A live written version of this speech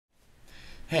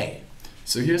Hey,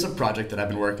 so here's a project that I've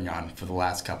been working on for the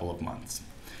last couple of months.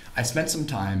 I spent some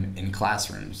time in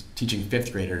classrooms teaching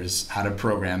 5th graders how to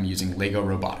program using Lego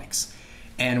Robotics.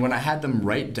 And when I had them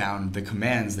write down the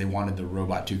commands they wanted the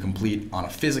robot to complete on a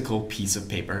physical piece of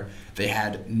paper, they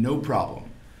had no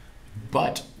problem.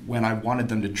 But when I wanted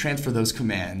them to transfer those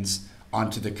commands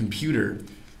onto the computer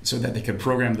so that they could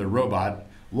program the robot,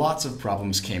 lots of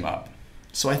problems came up.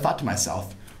 So I thought to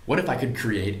myself, what if I could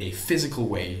create a physical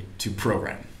way to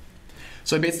program?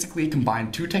 So I basically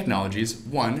combined two technologies.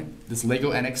 One, this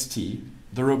Lego NXT,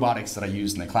 the robotics that I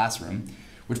used in the classroom,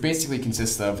 which basically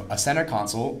consists of a center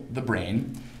console, the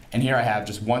brain, and here I have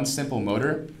just one simple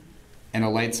motor and a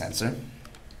light sensor,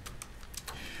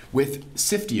 with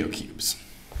Sifteo Cubes.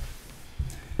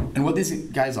 And what these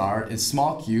guys are is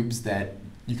small cubes that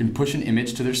you can push an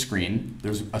image to their screen.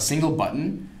 There's a single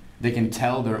button. They can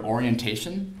tell their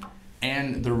orientation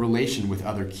and their relation with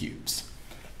other cubes.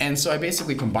 And so I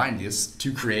basically combined this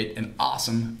to create an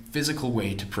awesome physical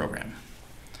way to program.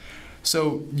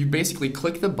 So you basically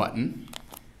click the button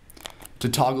to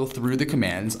toggle through the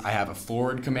commands. I have a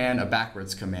forward command, a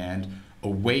backwards command, a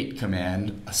wait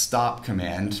command, a stop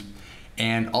command,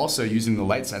 and also using the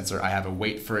light sensor, I have a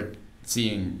wait for it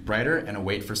seeing brighter and a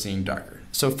wait for seeing darker.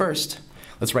 So first,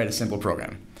 let's write a simple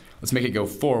program. Let's make it go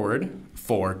forward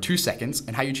for 2 seconds,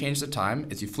 and how you change the time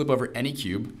is you flip over any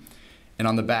cube, and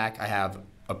on the back I have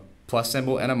a plus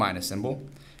symbol and a minus symbol,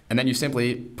 and then you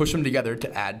simply push them together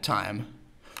to add time,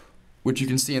 which you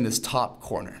can see in this top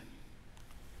corner.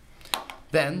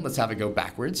 Then let's have it go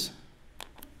backwards,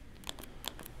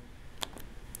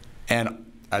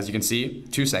 and as you can see,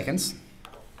 2 seconds.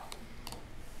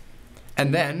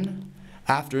 And then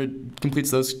after it completes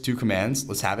those two commands,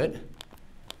 let's have it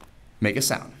make a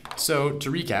sound. So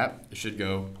to recap, it should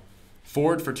go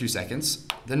forward for 2 seconds,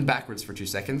 then backwards for 2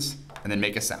 seconds, and then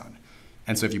make a sound.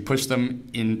 And so if you push them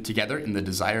in together in the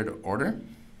desired order,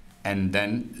 and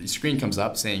then the screen comes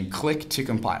up saying click to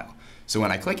compile. So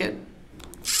when I click it,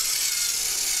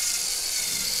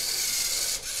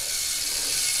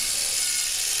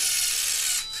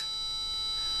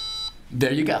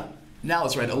 there you go. Now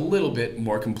let's write a little bit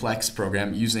more complex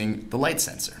program using the light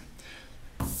sensor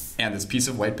and this piece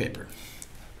of white paper.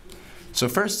 So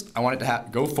first, I want it to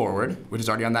go forward, which is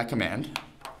already on that command.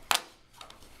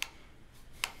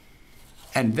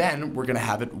 And then we're going to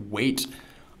have it wait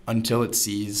until it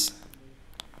sees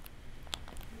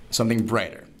something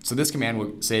brighter. So this command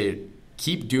will say,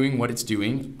 keep doing what it's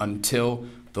doing until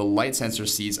the light sensor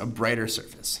sees a brighter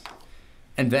surface.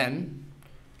 And then,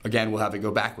 again, we'll have it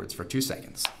go backwards for 2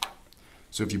 seconds.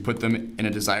 So if you put them in a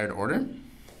desired order,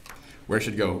 where it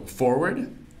should go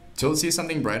forward till it sees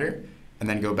something brighter, and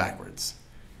then go backwards.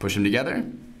 Push them together,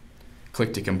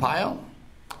 click to compile,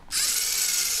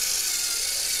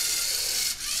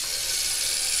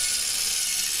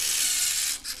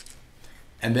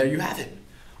 and there you have it.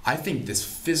 I think this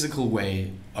physical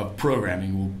way of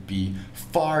programming will be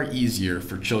far easier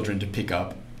for children to pick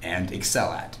up and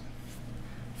excel at.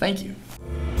 Thank you.